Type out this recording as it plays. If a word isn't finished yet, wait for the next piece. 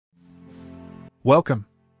Welcome!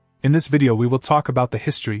 In this video we will talk about the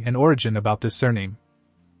history and origin about this surname.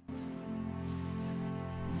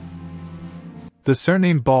 The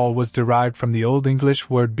surname Baul was derived from the Old English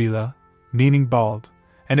word Bealla, meaning bald,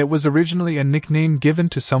 and it was originally a nickname given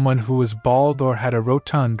to someone who was bald or had a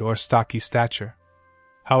rotund or stocky stature.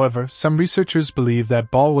 However, some researchers believe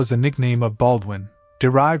that Baul was a nickname of Baldwin,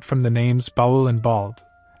 derived from the names Baul and Bald,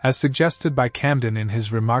 as suggested by Camden in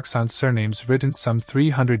his remarks on surnames written some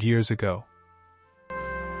 300 years ago.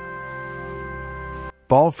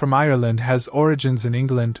 Baul from Ireland has origins in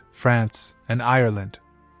England, France, and Ireland.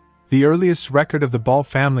 The earliest record of the Baul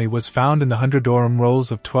family was found in the Hundredorum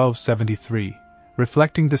Rolls of 1273,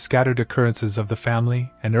 reflecting the scattered occurrences of the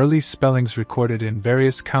family and early spellings recorded in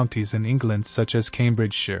various counties in England such as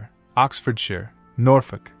Cambridgeshire, Oxfordshire,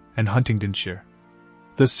 Norfolk, and Huntingdonshire.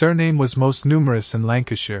 The surname was most numerous in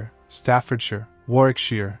Lancashire, Staffordshire,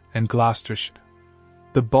 Warwickshire, and Gloucestershire.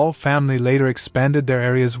 The Baul family later expanded their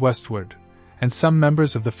areas westward, and some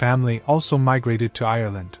members of the family also migrated to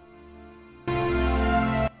Ireland.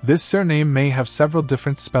 This surname may have several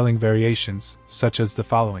different spelling variations, such as the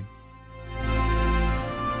following.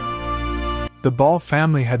 The Baul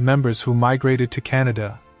family had members who migrated to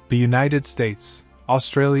Canada, the United States,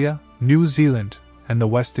 Australia, New Zealand, and the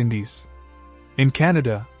West Indies. In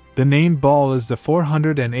Canada, the name Baul is the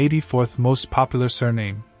 484th most popular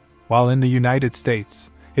surname, while in the United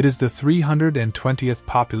States, it is the 320th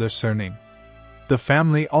popular surname. The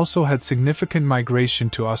family also had significant migration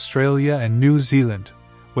to Australia and New Zealand,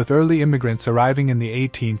 with early immigrants arriving in the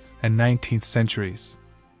 18th and 19th centuries.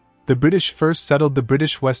 The British first settled the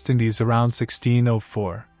British West Indies around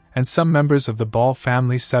 1604, and some members of the Baul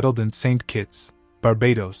family settled in St. Kitts,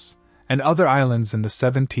 Barbados, and other islands in the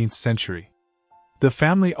 17th century. The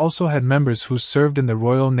family also had members who served in the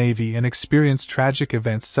Royal Navy and experienced tragic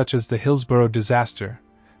events such as the Hillsborough disaster,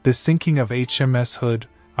 the sinking of HMS Hood,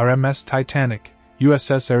 RMS Titanic,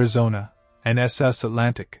 USS Arizona, and SS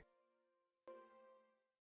Atlantic.